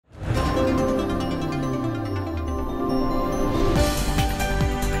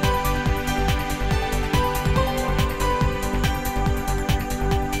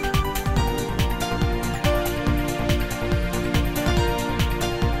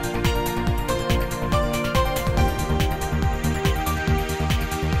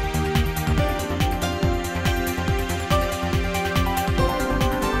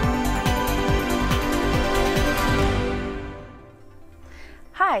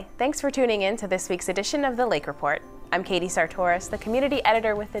Hi, thanks for tuning in to this week's edition of the Lake Report. I'm Katie Sartoris, the community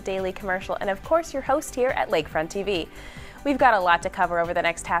editor with the Daily Commercial, and of course your host here at Lakefront TV. We've got a lot to cover over the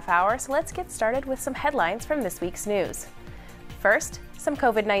next half hour, so let's get started with some headlines from this week's news. First, some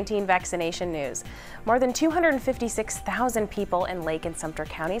COVID-19 vaccination news. More than 256,000 people in Lake and Sumter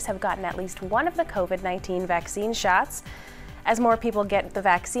counties have gotten at least one of the COVID-19 vaccine shots. As more people get the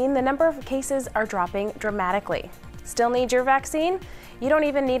vaccine, the number of cases are dropping dramatically. Still need your vaccine? You don't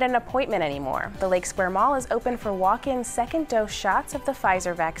even need an appointment anymore. The Lake Square Mall is open for walk-in second dose shots of the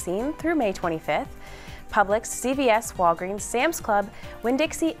Pfizer vaccine through May 25th. Publix, CVS, Walgreens, Sam's Club,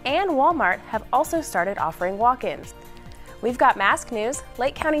 Winn-Dixie, and Walmart have also started offering walk-ins. We've got mask news.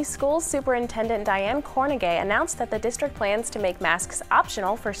 Lake County Schools Superintendent Diane Cornegay announced that the district plans to make masks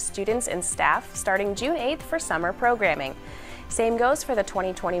optional for students and staff starting June 8th for summer programming. Same goes for the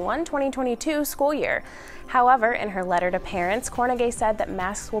 2021-2022 school year. However, in her letter to parents, Cornegay said that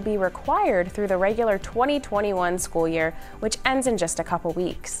masks will be required through the regular 2021 school year, which ends in just a couple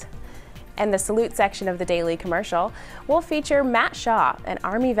weeks. And the Salute section of the Daily Commercial will feature Matt Shaw, an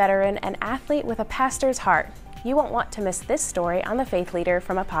Army veteran and athlete with a pastor's heart. You won't want to miss this story on the faith leader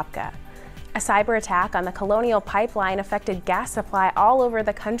from Apopka. A cyber attack on the Colonial Pipeline affected gas supply all over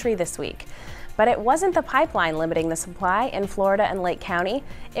the country this week. But it wasn't the pipeline limiting the supply in Florida and Lake County,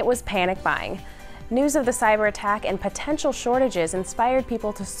 it was panic buying. News of the cyber attack and potential shortages inspired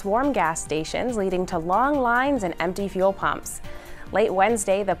people to swarm gas stations, leading to long lines and empty fuel pumps. Late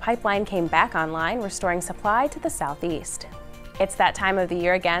Wednesday, the pipeline came back online, restoring supply to the southeast. It's that time of the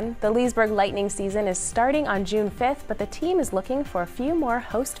year again. The Leesburg Lightning season is starting on June 5th, but the team is looking for a few more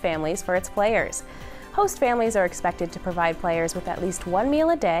host families for its players. Host families are expected to provide players with at least one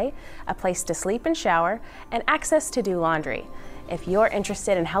meal a day, a place to sleep and shower, and access to do laundry. If you're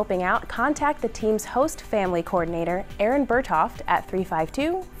interested in helping out, contact the team's host family coordinator, Erin Bertoft, at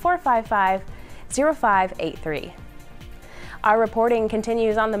 352-455-0583. Our reporting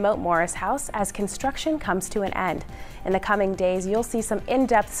continues on the Moat Morris House as construction comes to an end. In the coming days, you'll see some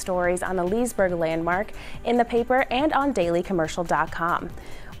in-depth stories on the Leesburg landmark in the paper and on dailycommercial.com.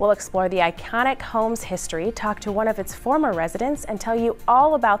 We'll explore the iconic home's history, talk to one of its former residents, and tell you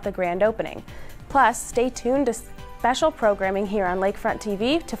all about the grand opening. Plus, stay tuned to special programming here on Lakefront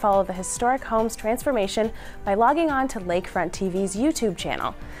TV to follow the historic home's transformation by logging on to Lakefront TV's YouTube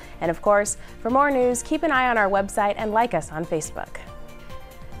channel. And of course, for more news, keep an eye on our website and like us on Facebook.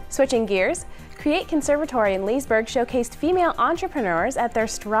 Switching gears, Create Conservatory in Leesburg showcased female entrepreneurs at their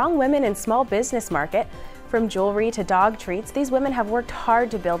Strong Women in Small Business Market. From jewelry to dog treats, these women have worked hard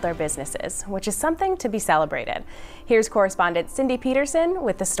to build their businesses, which is something to be celebrated. Here's correspondent Cindy Peterson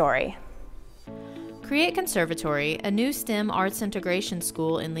with the story. Create Conservatory, a new STEM arts integration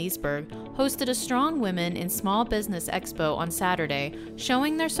school in Leesburg, hosted a Strong Women in Small Business Expo on Saturday,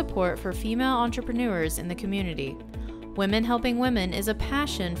 showing their support for female entrepreneurs in the community. Women Helping Women is a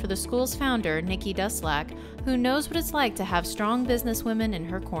passion for the school's founder, Nikki Duslack, who knows what it's like to have strong business women in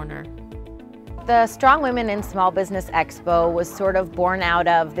her corner. The Strong Women in Small Business Expo was sort of born out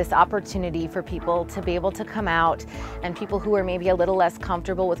of this opportunity for people to be able to come out, and people who are maybe a little less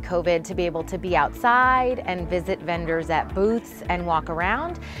comfortable with COVID to be able to be outside and visit vendors at booths and walk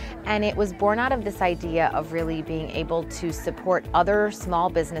around. And it was born out of this idea of really being able to support other small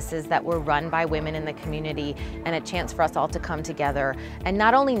businesses that were run by women in the community, and a chance for us all to come together and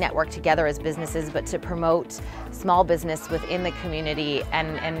not only network together as businesses, but to promote small business within the community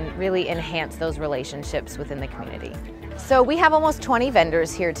and really enhance those relationships within the community. So we have almost 20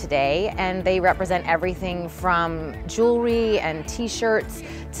 vendors here today, and they represent everything from jewelry and t-shirts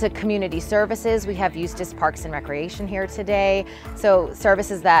to community services. We have Eustis Parks and Recreation here today, so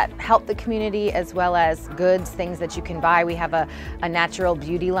services that help the community as well as goods, things that you can buy. We have a natural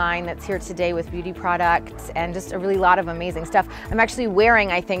beauty line that's here today with beauty products and just a really lot of amazing stuff. I'm actually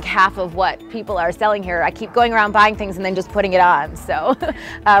wearing, I think, half of what people are selling here. I keep going around buying things and then just putting it on, so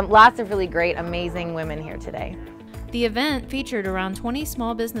lots of really great, amazing women here today. The event featured around 20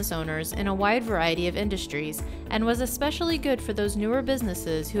 small business owners in a wide variety of industries and was especially good for those newer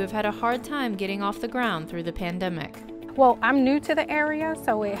businesses who have had a hard time getting off the ground through the pandemic. Well, I'm new to the area,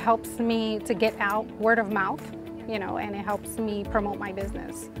 so it helps me to get out word of mouth, and it helps me promote my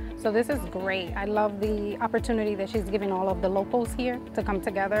business. So this is great. I love the opportunity that she's giving all of the locals here to come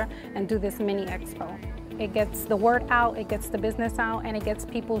together and do this mini expo. It gets the word out, it gets the business out, and it gets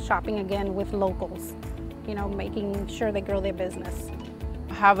people shopping again with locals. Making sure they grow their business.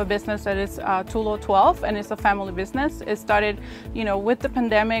 have a business that is Tulo 12, and it's a family business. It started, with the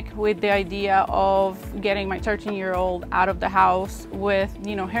pandemic, with the idea of getting my 13-year-old out of the house with,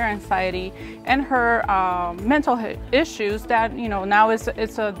 her anxiety and her mental issues that, now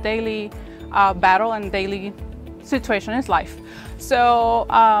it's a daily battle and daily situation in life. So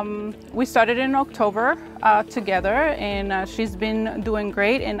we started in October together, and she's been doing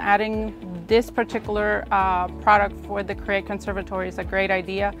great. And adding this particular product for the Create Conservatory is a great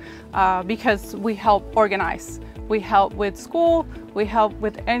idea because we help organize. We help with school, we help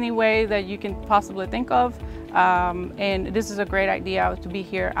with any way that you can possibly think of. And this is a great idea to be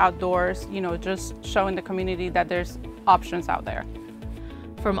here outdoors, just showing the community that there's options out there.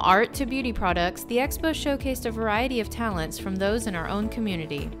 From art to beauty products, the expo showcased a variety of talents from those in our own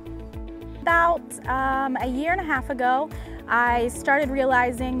community. About a year and a half ago, I started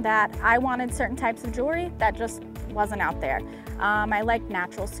realizing that I wanted certain types of jewelry that just wasn't out there. I like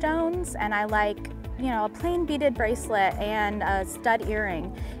natural stones, and I like a plain beaded bracelet and a stud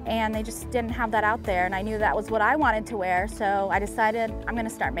earring, and they just didn't have that out there, and I knew that was what I wanted to wear, so I decided I'm going to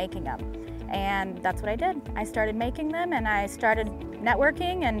start making them. And that's what I did. I started making them, and I started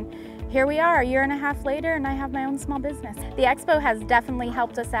networking, and here we are a year and a half later, and I have my own small business. The expo has definitely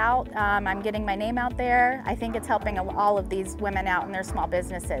helped us out. I'm getting my name out there. I think it's helping all of these women out in their small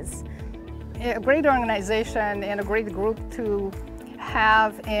businesses. A great organization and a great group to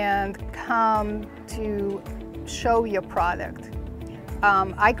have and come to show your product.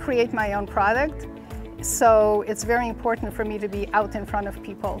 I create my own product, so it's very important for me to be out in front of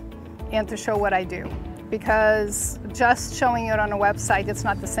people and to show what I do, because just showing it on a website, it's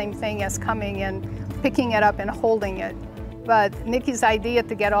not the same thing as coming and picking it up and holding it. But Nikki's idea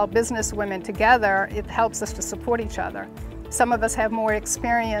to get all business women together, it helps us to support each other. Some of us have more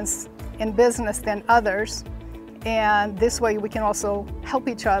experience in business than others, and this way we can also help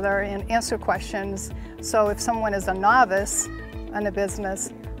each other and answer questions. So if someone is a novice in a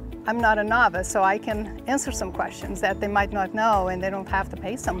business, I'm not a novice, so I can answer some questions that they might not know, and they don't have to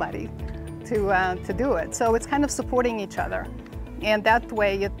pay somebody to do it. So it's kind of supporting each other, and that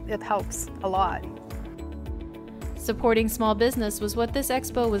way it helps a lot. Supporting small business was what this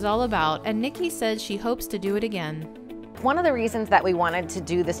expo was all about, and Nikki said she hopes to do it again. One of the reasons that we wanted to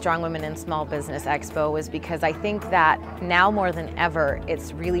do the Strong Women in Small Business Expo was because I think that now more than ever,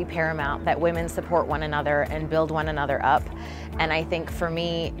 it's really paramount that women support one another and build one another up. And I think for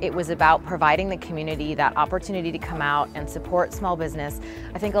me, it was about providing the community that opportunity to come out and support small business.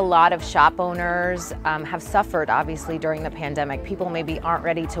 I think a lot of shop owners have suffered, obviously, during the pandemic. People maybe aren't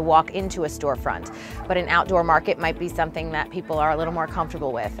ready to walk into a storefront, but an outdoor market might be something that people are a little more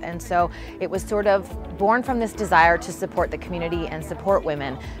comfortable with. And so it was sort of born from this desire to support the community and support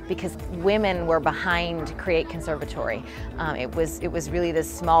women, because women were behind Create Conservatory. It was really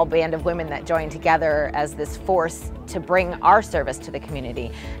this small band of women that joined together as this force to bring our service to the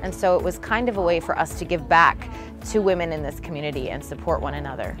community. And so it was kind of a way for us to give back to women in this community and support one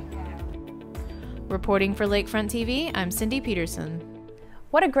another. Reporting for Lakefront TV, I'm Cindy Peterson.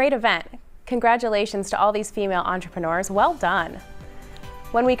 What a great event. Congratulations to all these female entrepreneurs. Well done.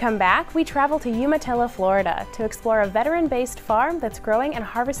 When we come back, we travel to Umatilla, Florida to explore a veteran-based farm that's growing and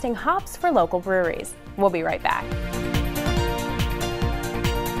harvesting hops for local breweries. We'll be right back.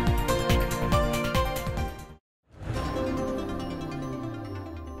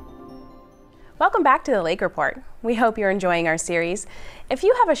 Welcome back to the Lake Report. We hope you're enjoying our series. If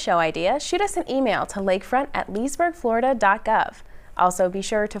you have a show idea, shoot us an email to lakefront@leesburgflorida.gov. Also, be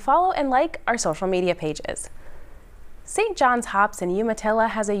sure to follow and like our social media pages. St. John's Hops in Umatilla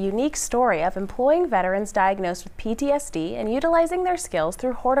has a unique story of employing veterans diagnosed with PTSD and utilizing their skills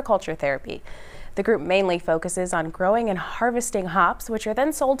through horticulture therapy. The group mainly focuses on growing and harvesting hops, which are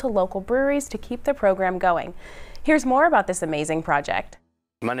then sold to local breweries to keep the program going. Here's more about this amazing project.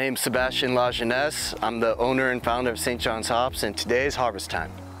 My name's Sebastian Lajeunesse. I'm the owner and founder of St. John's Hops, and today is harvest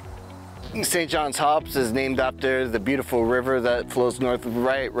time. St. John's Hops is named after the beautiful river that flows north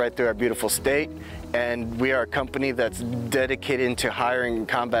right through our beautiful state. And we are a company that's dedicated to hiring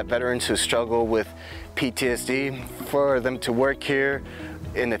combat veterans who struggle with PTSD, for them to work here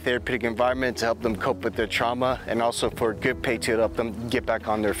in a therapeutic environment to help them cope with their trauma, and also for good pay to help them get back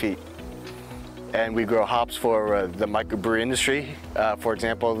on their feet. And we grow hops for the microbrewery industry. For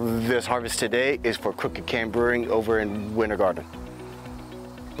example, this harvest today is for Crooked Can Brewing over in Winter Garden.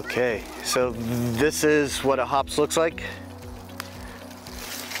 Okay, so this is what a hops looks like.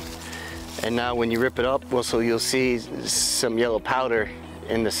 And now when you rip it up, also you'll see some yellow powder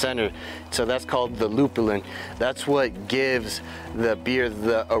in the center. So that's called the lupulin. That's what gives the beer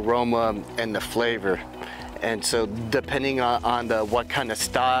the aroma and the flavor. and so depending on what kind of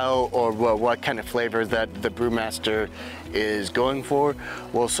style or what kind of flavor that the brewmaster is going for,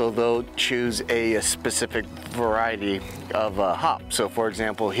 well, so they'll choose a specific variety of hop. So for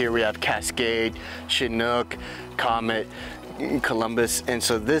example, here we have Cascade, Chinook, Comet, Columbus, and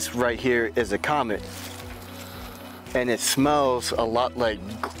so this right here is a Comet, and it smells a lot like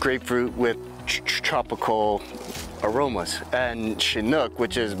grapefruit with tropical aromas. And Chinook,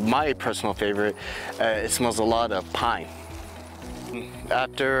 which is my personal favorite, it smells a lot of pine.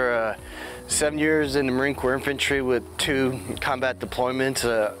 After 7 years in the Marine Corps Infantry with 2 combat deployments,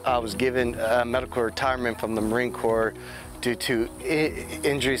 I was given medical retirement from the Marine Corps due to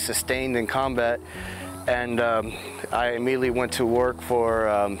injuries sustained in combat. And I immediately went to work for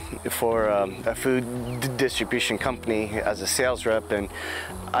a food distribution company as a sales rep, and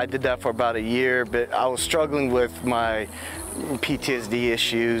I did that for about a year, but I was struggling with my PTSD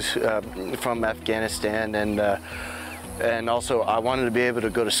issues from Afghanistan, and also I wanted to be able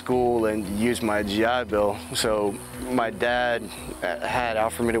to go to school and use my GI Bill. So my dad had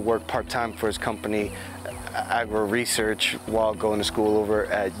offered me to work part-time for his company, agro research, while going to school over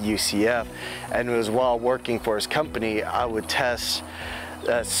at UCF. And it was while working for his company, I would test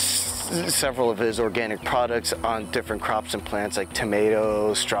several of his organic products on different crops and plants like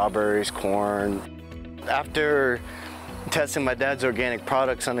tomatoes, strawberries, corn. After testing my dad's organic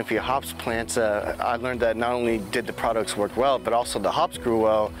products on a few hops plants, I learned that not only did the products work well, but also the hops grew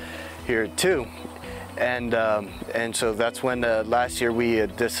well here too. And so that's when last year we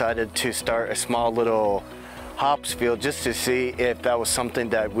decided to start a small little hops field just to see if that was something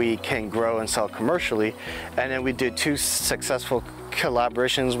that we can grow and sell commercially. And then we did 2 successful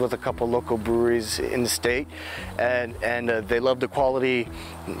collaborations with a couple local breweries in the state, and they loved the quality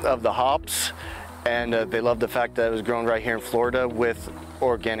of the hops, and they loved the fact that it was grown right here in Florida with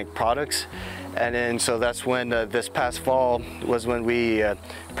organic products. And then so that's when this past fall was when we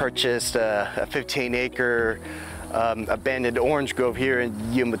purchased a 15-acre abandoned orange grove here in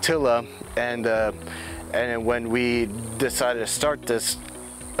Umatilla, and when we decided to start this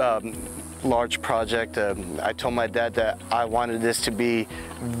large project, I told my dad that I wanted this to be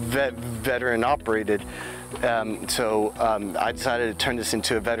veteran operated. So I decided to turn this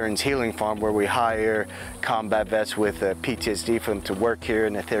into a veterans healing farm where we hire combat vets with PTSD for them to work here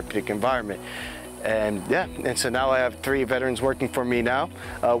in a therapeutic environment. And yeah, and so now I have 3 veterans working for me now,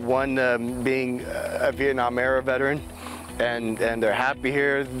 one being a Vietnam era veteran, and they're happy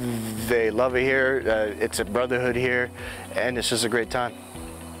here, they love it here, it's a brotherhood here, and it's just a great time.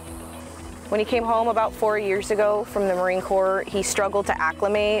 When he came home about 4 years ago from the Marine Corps, he struggled to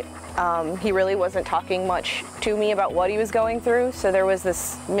acclimate. He really wasn't talking much to me about what he was going through, so there was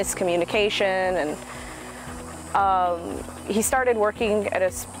this miscommunication, and he started working at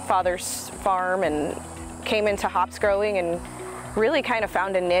his father's farm and came into hops growing and really kind of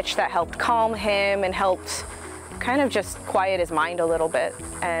found a niche that helped calm him and helped kind of just quiet his mind a little bit.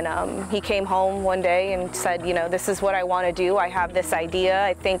 And he came home one day and said, you know, this is what I want to do. I have this idea.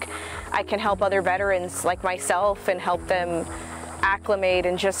 I think I can help other veterans like myself and help them acclimate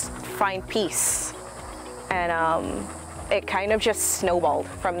and just find peace. And it kind of just snowballed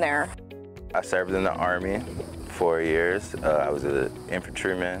from there. I served in the Army 4 years. I was an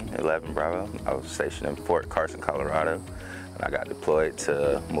infantryman, 11 Bravo. I was stationed in Fort Carson, Colorado. And I got deployed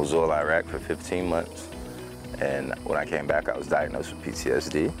to Mosul, Iraq for 15 months. And when I came back, I was diagnosed with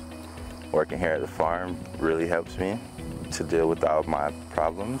PTSD. Working here at the farm really helps me to deal with all of my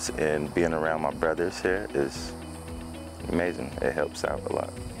problems, and being around my brothers here is amazing. It helps out a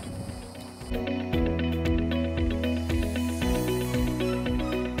lot.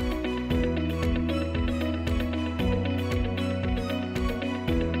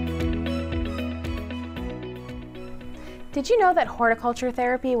 Did you know that horticulture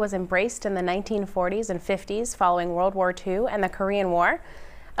therapy was embraced in the 1940s and 50s following World War II and the Korean War?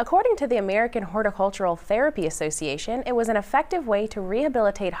 According to the American Horticultural Therapy Association, it was an effective way to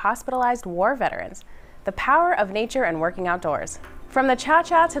rehabilitate hospitalized war veterans. The power of nature and working outdoors. From the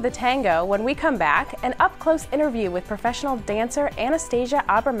cha-cha to the tango, when we come back, an up-close interview with professional dancer Anastassia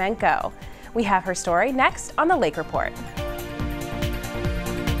Ballroom. We have her story next on the Lake Report.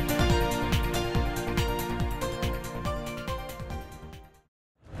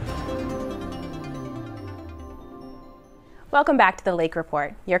 Welcome back to the Lake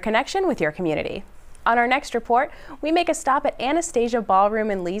Report, your connection with your community. On our next report, we make a stop at Anastassia Ballroom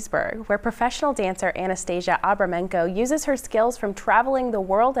in Leesburg, where professional dancer Anastassia Ballroom uses her skills from traveling the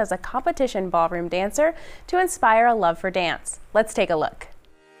world as a competition ballroom dancer to inspire a love for dance. Let's take a look.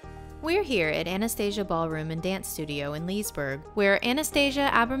 We're here at Anastassia Ballroom and Dance Studio in Leesburg, where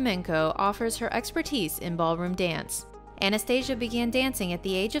Anastassia Abramenko offers her expertise in ballroom dance. Anastassia began dancing at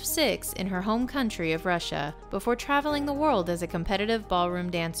the age of 6 in her home country of Russia, before traveling the world as a competitive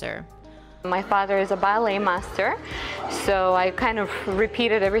ballroom dancer. My father is a ballet master, so I kind of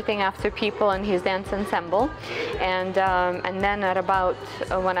repeated everything after people in his dance ensemble. And then at about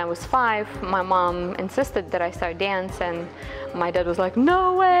when I was 5, my mom insisted that I start dance, and my dad was like,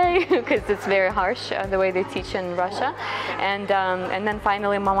 no way, because it's very harsh the way they teach in Russia. And then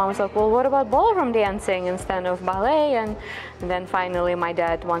finally my mom was like, well, what about ballroom dancing instead of ballet? And then finally my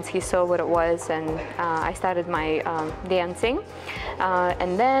dad, once he saw what it was, and I started my dancing.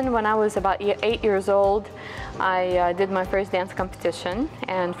 And then when I was about 8 years old, I did my first dance competition,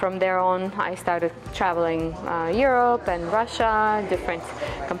 and from there on I started traveling Europe and Russia, different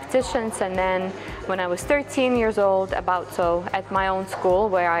competitions. And then when I was 13 years old, about so, at my own school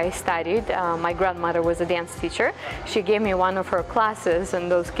where I studied, my grandmother was a dance teacher. She gave me one of her classes, and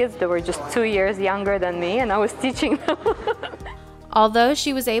those kids, they were just 2 years younger than me, and I was teaching them. Although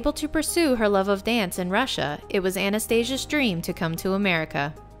she was able to pursue her love of dance in Russia, it was Anastassia's dream to come to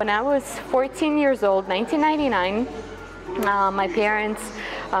America. When I was 14 years old, 1999, my parents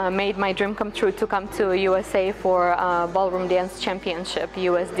made my dream come true to come to USA for Ballroom Dance Championship,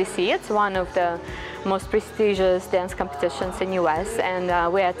 USDC. It's one of the most prestigious dance competitions in US,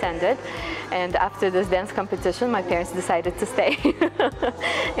 and we attended. And after this dance competition, my parents decided to stay.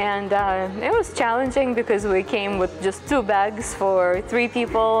 And it was challenging because we came with just 2 bags for 3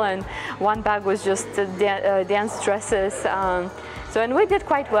 people, and 1 bag was just dance dresses. And we did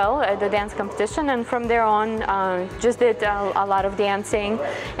quite well at the dance competition, and from there on just did a lot of dancing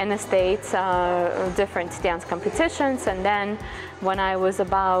in the States, different dance competitions. And then when I was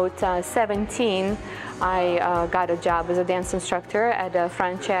about 17, I got a job as a dance instructor at a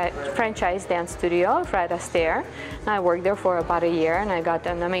franchise dance studio, Fred Astaire. I worked there for about a year, and I got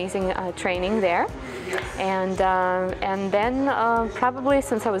an amazing training there. And then probably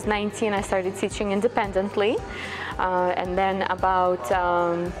since I was 19, I started teaching independently. And then about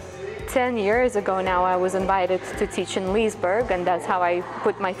 10 years ago now, I was invited to teach in Leesburg, and that's how I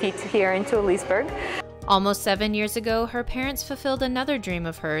put my feet here into Leesburg. Almost 7 years ago, her parents fulfilled another dream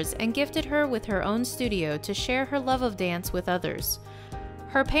of hers and gifted her with her own studio to share her love of dance with others.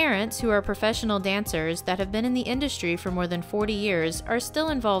 Her parents, who are professional dancers that have been in the industry for more than 40 years, are still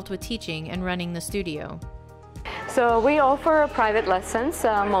involved with teaching and running the studio. So we offer private lessons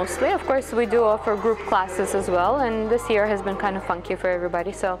mostly. Of course, we do offer group classes as well, and this year has been kind of funky for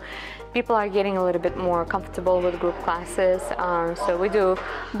everybody. So people are getting a little bit more comfortable with group classes. So we do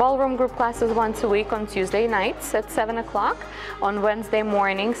ballroom group classes once a week on Tuesday nights at 7 o'clock. On Wednesday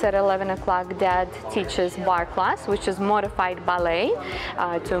mornings at 11 o'clock, Dad teaches bar class, which is modified ballet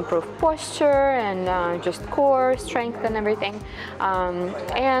to improve posture and just core strength and everything.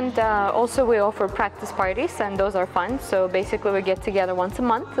 Also we offer practice parties, and those are fun. So basically we get together once a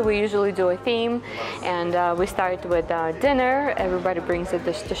month. We usually do a theme, and we start with dinner. Everybody brings a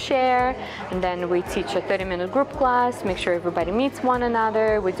dish to share. And then we teach a 30-minute group class, make sure everybody meets one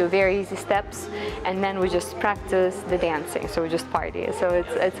another. We do very easy steps, and then we just practice the dancing. So we just party. So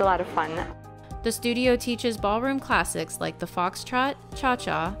it's a lot of fun. The studio teaches ballroom classics like the foxtrot,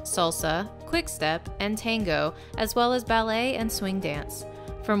 cha-cha, salsa, quick-step, and tango, as well as ballet and swing dance.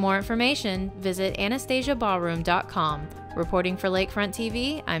 For more information, visit anastassiaballroom.com. Reporting for Lakefront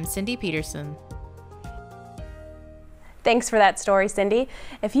TV, I'm Cindy Peterson. Thanks for that story, Cindy.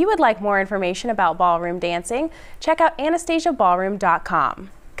 If you would like more information about ballroom dancing, check out anastassiaballroom.com.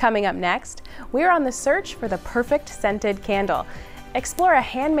 Coming up next, we're on the search for the perfect scented candle. Explore a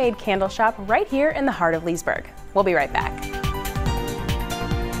handmade candle shop right here in the heart of Leesburg. We'll be right back.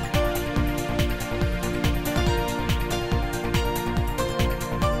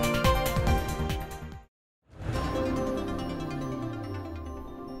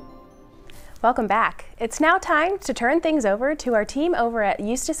 Welcome back. It's now time to turn things over to our team over at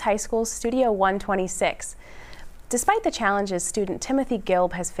Eustis High School's Studio 126. Despite the challenges student Timothy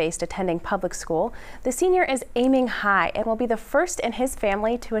Gilb has faced attending public school, the senior is aiming high and will be the first in his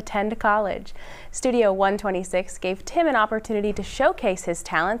family to attend college. Studio 126 gave Tim an opportunity to showcase his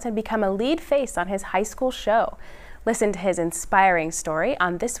talents and become a lead face on his high school show. Listen to his inspiring story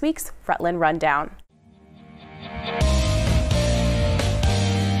on this week's Rutland Rundown.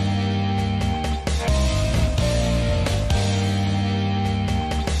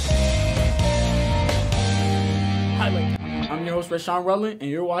 I'm your host, Rashawn Rutland,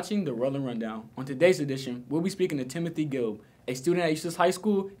 and you're watching the Rutland Rundown. On today's edition, we'll be speaking to Timothy Gilb, a student at Eustis High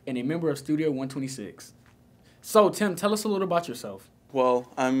School and a member of Studio 126. So, Tim, tell us a little about yourself.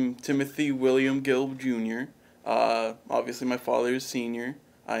 Well, I'm Timothy William Gilb Jr. Obviously my father is senior.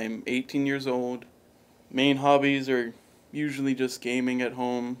 I'm 18 years old. Main hobbies are usually just gaming at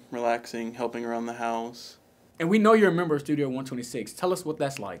home, relaxing, helping around the house. And we know you're a member of Studio 126. Tell us what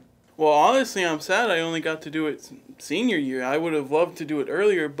that's like. Well, honestly, I'm sad I only got to do it senior year. I would have loved to do it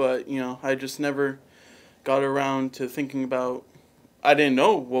earlier, but, I just never got around to thinking about... I didn't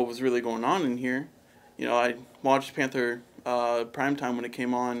know what was really going on in here. I watched Panther Primetime when it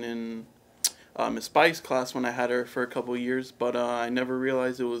came on in Miss Spice's class when I had her for a couple of years, but I never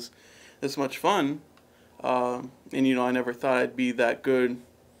realized it was this much fun. And, I never thought I'd be that good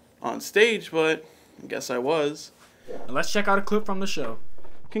on stage, but I guess I was. And let's check out a clip from the show.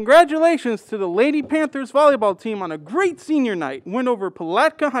 Congratulations to the Lady Panthers volleyball team on a great senior night. Win over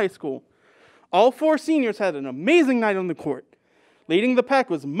Palatka High School. All 4 seniors had an amazing night on the court. Leading the pack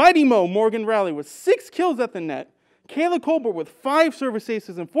was Mighty Mo Morgan Raleigh with 6 kills at the net. Kayla Colbert with 5 service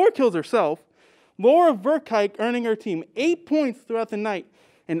aces and 4 kills herself. Laura Verkijk earning her team 8 points throughout the night.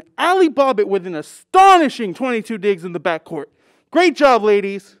 And Allie Bobbitt with an astonishing 22 digs in the backcourt. Great job,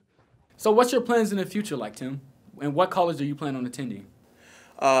 ladies. So what's your plans in the future like, Tim? And what college are you planning on attending?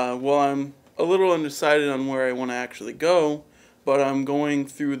 Well, I'm a little undecided on where I want to actually go, but I'm going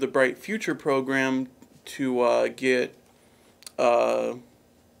through the Bright Future program to get, I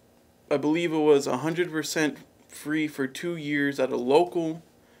believe it was 100% free for 2 years at a local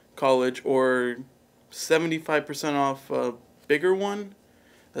college or 75% off a bigger one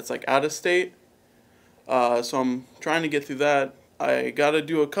that's like out of state. So I'm trying to get through that. I got to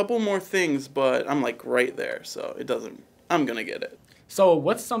do a couple more things, but I'm like right there, so I'm going to get it. So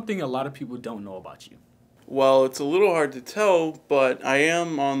what's something a lot of people don't know about you? Well, it's a little hard to tell, but I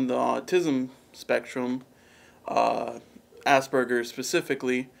am on the autism spectrum, Asperger's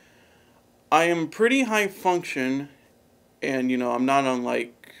specifically. I am pretty high function, and, I'm not on,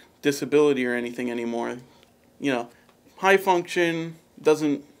 like, disability or anything anymore. High function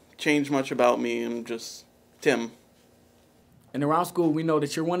doesn't change much about me. I'm just Tim. And around school, we know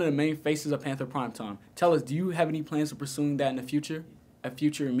that you're one of the main faces of Panther Primetime. Tell us, do you have any plans of pursuing that in the future? A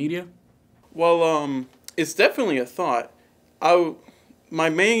future in media? Well, it's definitely a thought. My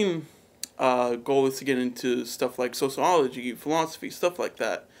main goal is to get into stuff like sociology, philosophy, stuff like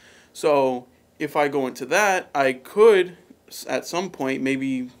that. So if I go into that, I could, at some point,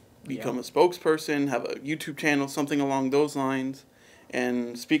 maybe become a spokesperson, have a YouTube channel, something along those lines,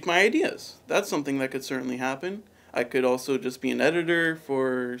 and speak my ideas. That's something that could certainly happen. I could also just be an editor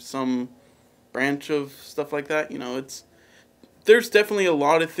for some branch of stuff like that. There's definitely a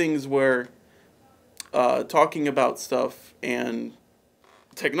lot of things where talking about stuff and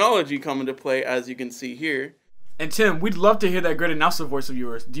technology come into play, as you can see here. And Tim, we'd love to hear that great announcer voice of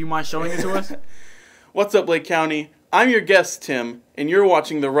yours. Do you mind showing it to us? What's up, Lake County? I'm your guest, Tim, and you're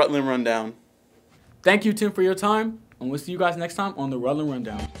watching the Rutland Rundown. Thank you, Tim, for your time, and we'll see you guys next time on the Rutland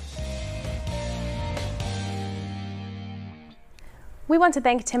Rundown. We want to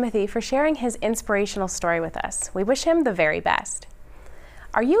thank Timothy for sharing his inspirational story with us. We wish him the very best.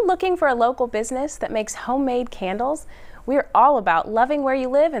 Are you looking for a local business that makes homemade candles? We're all about loving where you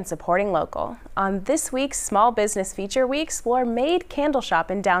live and supporting local. On this week's Small Business Feature, we explore Made Candle Shop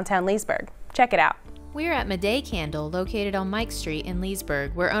in downtown Leesburg. Check it out. We're at Midday Candle, located on Mike Street in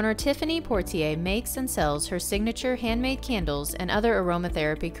Leesburg, where owner Tiffany Portier makes and sells her signature handmade candles and other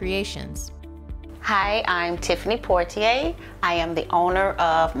aromatherapy creations. Hi, I'm Tiffany Portier. I am the owner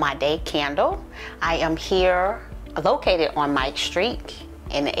of My Day Candle. I am here located on Mike Street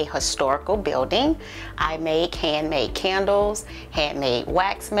in a historical building. I make handmade candles, handmade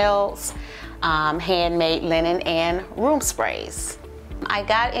wax melts, handmade linen and room sprays. I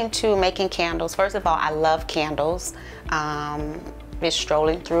got into making candles. First of all, I love candles. Just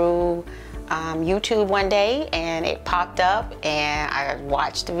strolling through YouTube one day and it popped up and I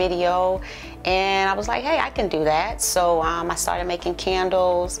watched the video and I was like, hey, I can do that. So I started making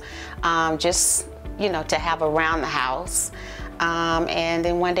candles just, to have around the house. And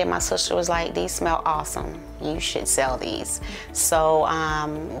then one day my sister was like, these smell awesome. You should sell these. So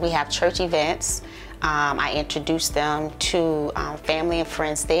we have church events. I introduced them to family and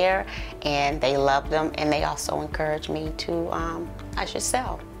friends there and they love them and they also encourage me to, I should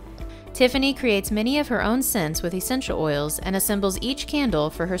sell. Tiffany creates many of her own scents with essential oils and assembles each candle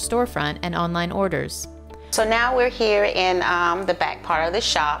for her storefront and online orders. So now we're here in the back part of the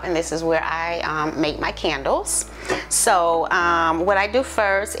shop and this is where I make my candles. So what I do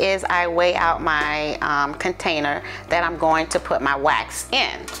first is I weigh out my container that I'm going to put my wax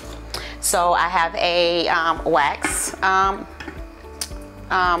in. So I have a wax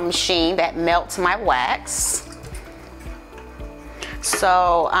machine that melts my wax.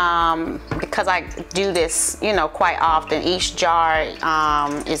 So because I do this, you know, quite often, each jar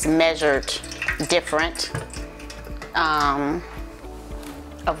is measured different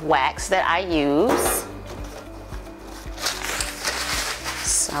of wax that I use.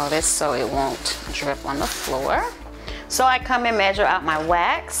 So it won't drip on the floor. So I come and measure out my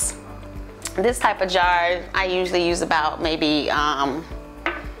wax. This type of jar, I usually use about maybe 5,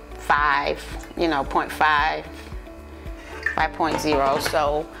 you know, 0.5, 5.0.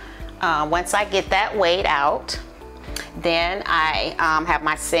 So once I get that weighed out, then I have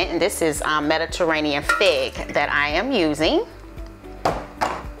my scent, and this is Mediterranean fig that I am using.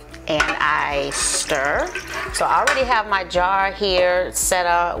 And I stir. So I already have my jar here set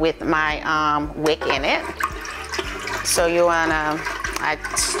up with my wick in it. So you wanna, I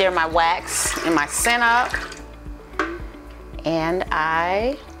stir my wax and my scent up, and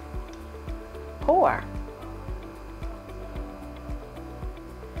I pour.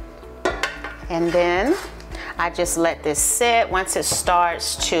 And then I just let this sit. Once it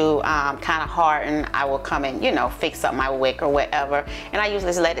starts to kind of harden, I will come and, you know, fix up my wick or whatever. And I usually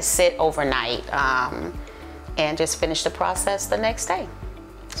just let it sit overnight and just finish the process the next day.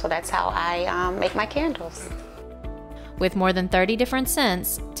 So that's how I make my candles. With more than 30 different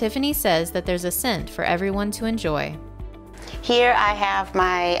scents, Tiffany says that there's a scent for everyone to enjoy. Here I have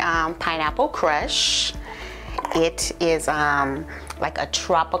my pineapple crush. It is like a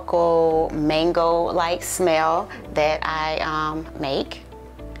tropical mango-like smell that I make.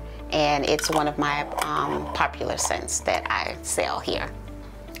 And it's one of my popular scents that I sell here.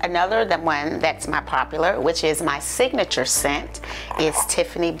 Another one that's my popular, which is my signature scent, is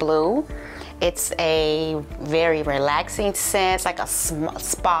Tiffany Blue. It's a very relaxing scent. It's like a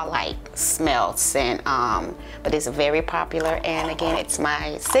spa-like smell scent, but it's very popular. And again, it's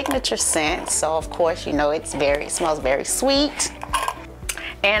my signature scent. So of course, you know, it smells very sweet.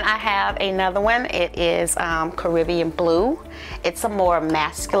 And I have another one. It is Caribbean Blue. It's a more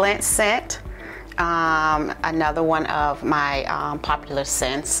masculine scent. Another one of my popular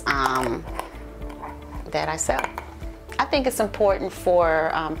scents that I sell. I think it's important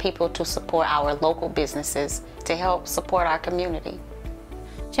for people to support our local businesses to help support our community.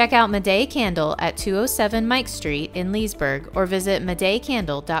 Check out Madei Candle at 207 Mike Street in Leesburg or visit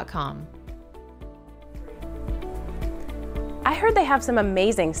MadeiCandle.com. I heard they have some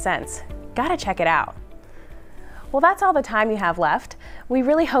amazing scents. Gotta check it out. Well, that's all the time you have left. We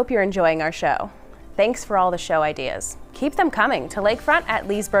really hope you're enjoying our show. Thanks for all the show ideas. Keep them coming to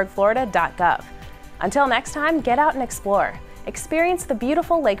lakefront@leesburgflorida.gov. Until next time, get out and explore. Experience the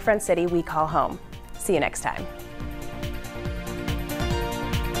beautiful lakefront city we call home. See you next time.